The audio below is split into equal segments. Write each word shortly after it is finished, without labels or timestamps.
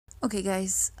Okay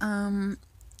guys, I'm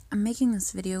making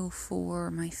this video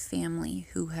for my family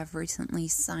who have recently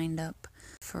signed up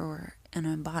for an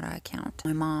Ibotta account.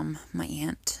 My mom, my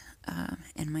aunt,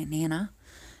 and my Nana,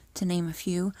 to name a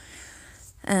few.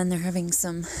 And they're having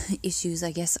some issues,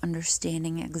 I guess,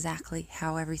 understanding exactly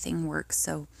how everything works.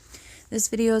 So this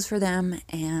video is for them,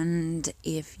 and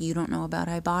if you don't know about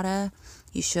Ibotta,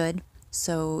 you should.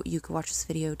 So you could watch this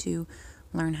video to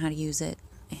learn how to use it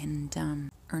and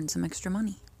earn some extra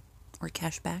money. Or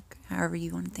cash back, however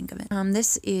you want to think of it.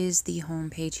 This is the home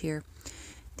page here.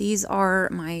 These are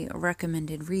my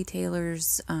recommended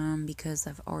retailers because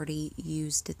I've already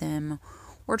used them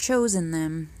or chosen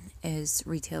them as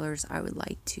retailers I would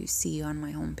like to see on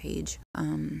my home page.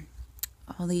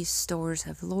 All these stores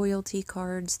have loyalty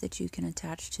cards that you can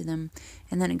attach to them,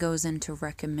 and then it goes into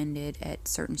recommended at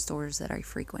certain stores that I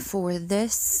frequent. For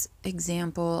this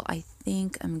example, I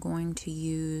think I'm going to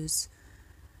use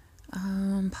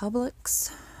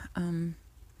Publix, and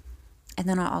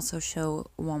then I'll also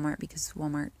show Walmart because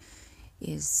Walmart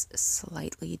is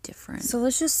slightly different. So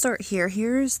let's just start here.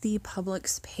 Here's the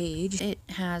Publix page. It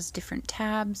has different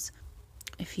tabs.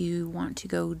 If you want to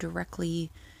go directly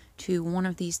to one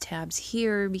of these tabs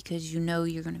here because you know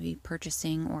you're going to be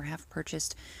purchasing or have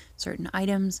purchased certain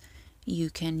items, you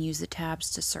can use the tabs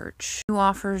to search. New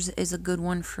offers is a good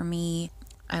one for me.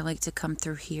 I like to come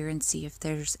through here and see if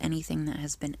there's anything that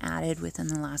has been added within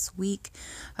the last week.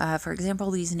 For example,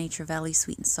 these Nature Valley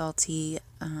Sweet and Salty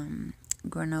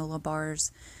granola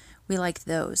bars, we like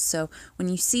those. So when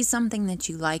you see something that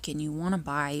you like and you want to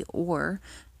buy or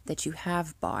that you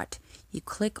have bought, you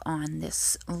click on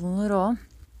this little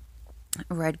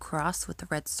red cross with the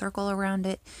red circle around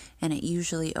it, and it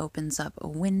usually opens up a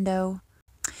window.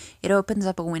 It opens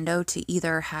up a window to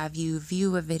either have you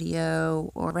view a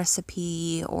video or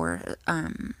recipe or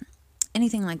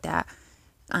anything like that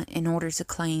in order to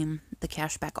claim the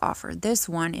cashback offer. This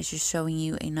one is just showing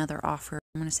you another offer.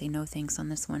 I'm going to say no thanks on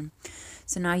this one.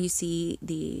 So now you see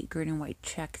the green and white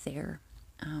check there.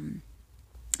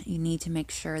 You need to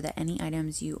make sure that any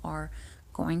items you are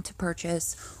going to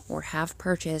purchase or have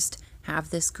purchased have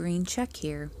this green check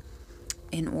here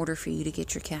in order for you to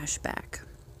get your cash back.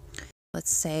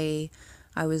 Let's say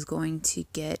I was going to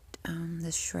get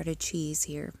this shredded cheese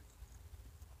here.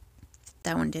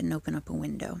 That one didn't open up a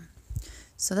window.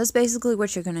 So that's basically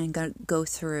what you're going to go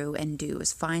through and do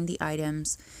is find the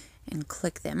items and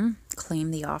click them,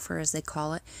 claim the offer as they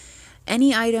call it.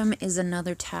 Any item is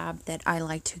another tab that I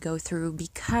like to go through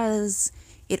because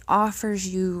it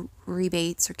offers you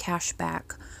rebates or cash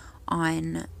back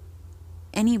on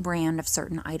any brand of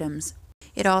certain items.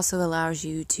 It also allows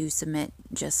you to submit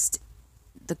just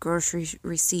the grocery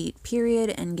receipt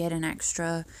period and get an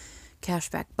extra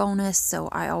cashback bonus, so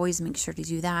I always make sure to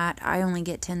do that. I only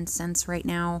get 10 cents right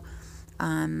now.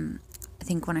 I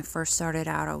think when I first started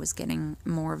out I was getting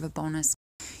more of a bonus.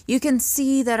 You can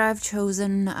see that I've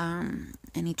chosen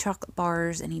any chocolate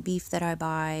bars, any beef that I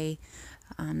buy.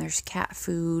 There's cat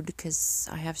food because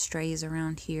I have strays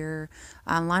around here.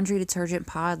 Laundry detergent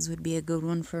pods would be a good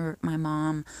one for my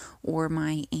mom or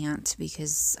my aunt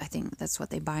because I think that's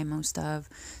what they buy most of.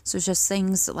 So it's just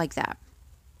things like that.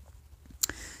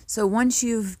 So once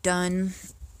you've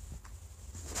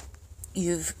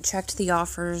checked the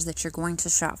offers that you're going to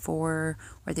shop for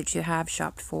or that you have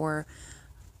shopped for,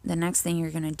 the next thing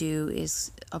you're going to do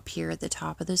is up here at the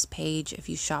top of this page, if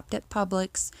you shopped at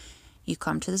Publix, you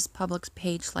come to this Publix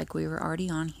page like we were already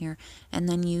on here, and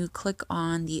then you click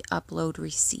on the Upload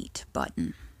Receipt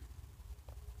button.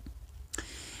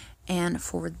 And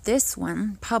for this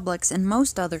one, Publix and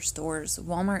most other stores,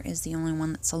 Walmart is the only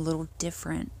one that's a little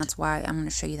different. That's why I'm going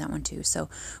to show you that one too. So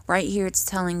right here it's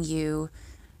telling you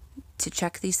to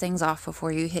check these things off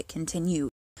before you hit continue.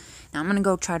 Now I'm going to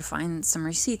go try to find some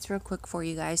receipts real quick for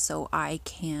you guys so I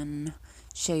can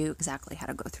show you exactly how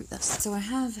to go through this. So I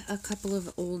have a couple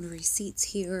of old receipts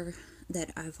here that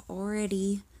I've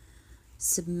already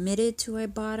submitted to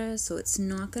Ibotta, so it's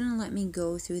not going to let me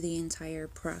go through the entire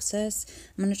process.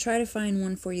 I'm going to try to find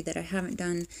one for you that I haven't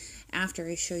done after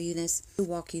I show you this to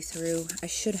walk you through. I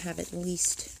should have at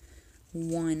least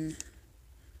one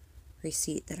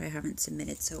receipt that I haven't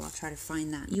submitted, so I'll try to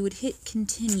find that. You would hit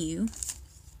continue,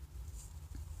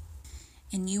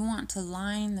 and you want to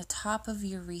line the top of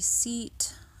your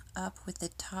receipt up with the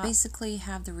top. Basically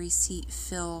have the receipt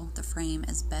fill the frame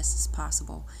as best as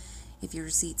possible. If your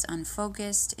receipt's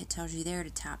unfocused, it tells you there to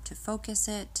tap to focus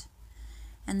it,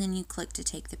 and then you click to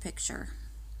take the picture.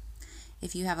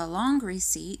 If you have a long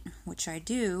receipt, which I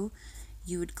do,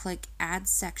 you would click Add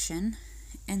Section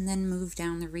and then move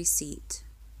down the receipt.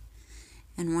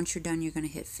 And once you're done, you're going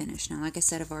to hit Finish. Now, like I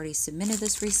said, I've already submitted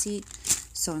this receipt,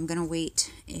 So I'm going to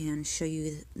wait and show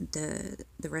you the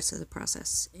rest of the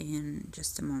process in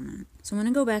just a moment. So I'm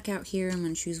going to go back out here. I'm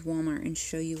going to choose Walmart and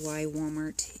show you why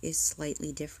Walmart is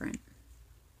slightly different.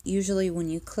 Usually when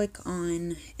you click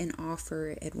on an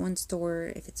offer at one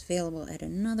store, if it's available at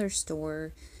another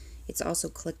store, it's also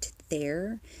clicked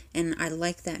there. And I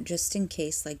like that just in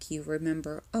case, like, you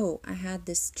remember, oh, I had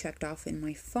this checked off in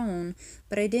my phone,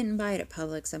 but I didn't buy it at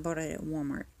Publix, I bought it at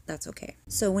Walmart. That's okay.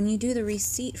 So when you do the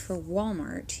receipt for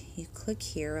Walmart, you click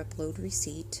here, upload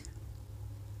receipt.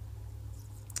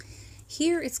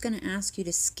 Here it's going to ask you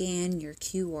to scan your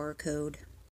QR code.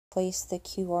 Place the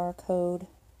QR code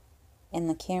and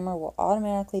the camera will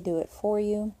automatically do it for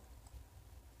you.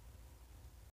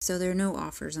 So there are no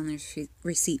offers on this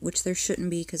receipt, which there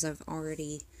shouldn't be because I've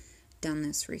already done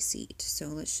this receipt. So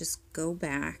let's just go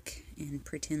back and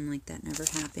pretend like that never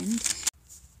happened.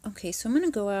 Okay, so I'm going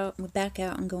to go back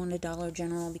out and go into Dollar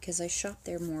General because I shop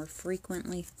there more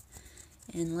frequently.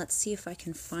 And let's see if I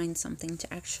can find something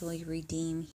to actually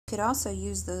redeem. You could also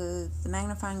use the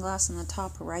magnifying glass in the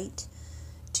top right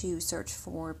to search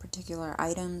for particular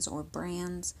items or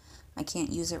brands. I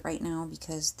can't use it right now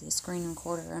because the screen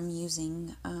recorder I'm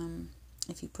using,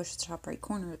 if you push the top right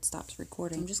corner, it stops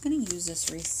recording. I'm just going to use this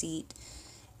receipt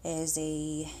as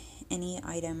any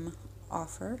item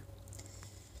offer.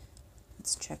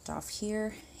 It's checked off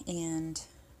here, and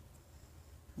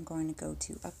I'm going to go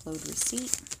to upload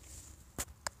receipt.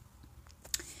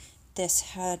 This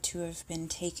had to have been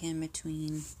taken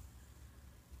between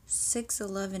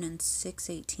 6/11 and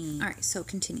 6/18. Alright, so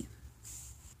continue.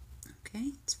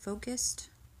 Okay, it's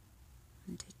focused.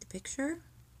 I'm going to take the picture.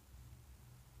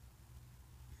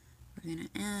 We're going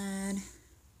to add.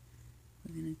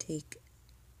 We're going to take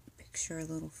the picture a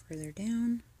little further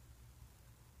down.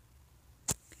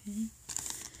 Okay.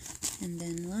 And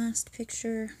then last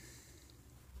picture.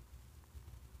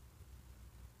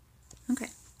 Okay.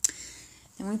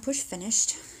 Then we push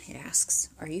finished. It asks,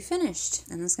 are you finished?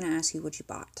 And it's going to ask you what you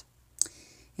bought.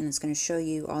 And it's going to show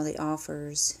you all the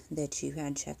offers that you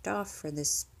had checked off for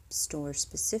this store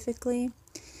specifically.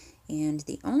 And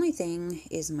the only thing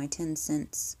is my 10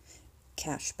 cents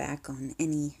cash back on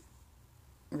any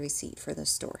receipt for this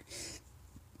store.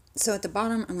 So at the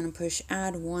bottom, I'm going to push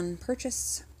add one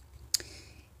purchase.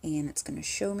 And it's going to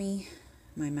show me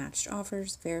my matched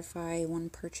offers, verify one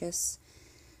purchase.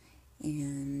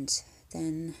 And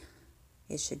then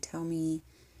it should tell me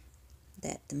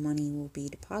that the money will be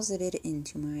deposited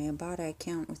into my Ibotta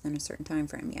account within a certain time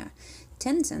frame. Yeah,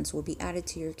 10 cents will be added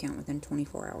to your account within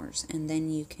 24 hours. And then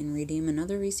you can redeem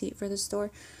another receipt for the store,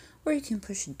 or you can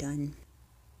push done.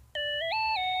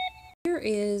 Here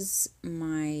is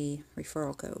my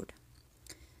referral code.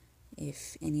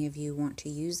 If any of you want to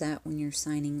use that when you're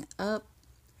signing up,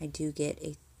 I do get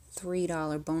a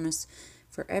 $3 bonus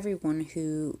for everyone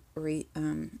who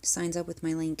signs up with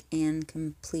my link and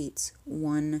completes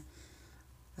one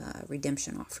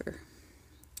redemption offer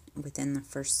within the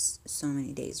first so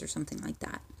many days or something like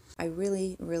that. I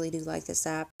really, really do like this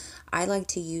app. I like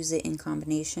to use it in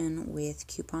combination with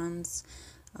coupons.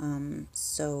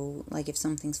 So like if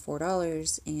something's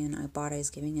 $4 and Ibotta is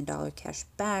giving $1 cash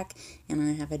back and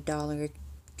I have $1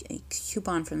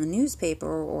 coupon from the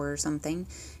newspaper or something,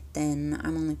 then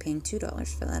I'm only paying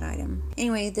 $2 for that item.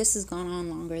 Anyway, this has gone on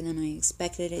longer than I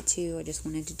expected it to. I just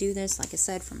wanted to do this, like I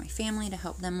said, for my family to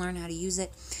help them learn how to use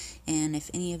it. And if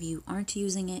any of you aren't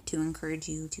using it, to encourage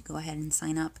you to go ahead and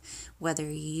sign up, whether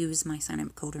you use my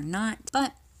sign-up code or not.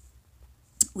 But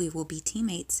we will be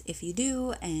teammates if you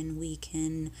do, and we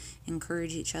can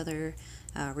encourage each other,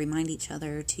 remind each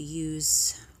other to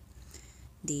use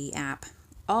the app,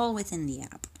 all within the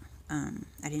app.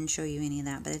 I didn't show you any of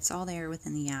that, but it's all there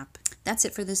within the app. That's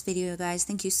it for this video, guys.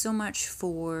 Thank you so much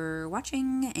for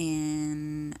watching,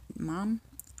 and Mom,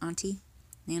 Auntie,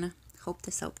 Nana, hope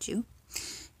this helped you,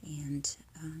 and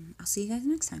I'll see you guys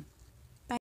next time.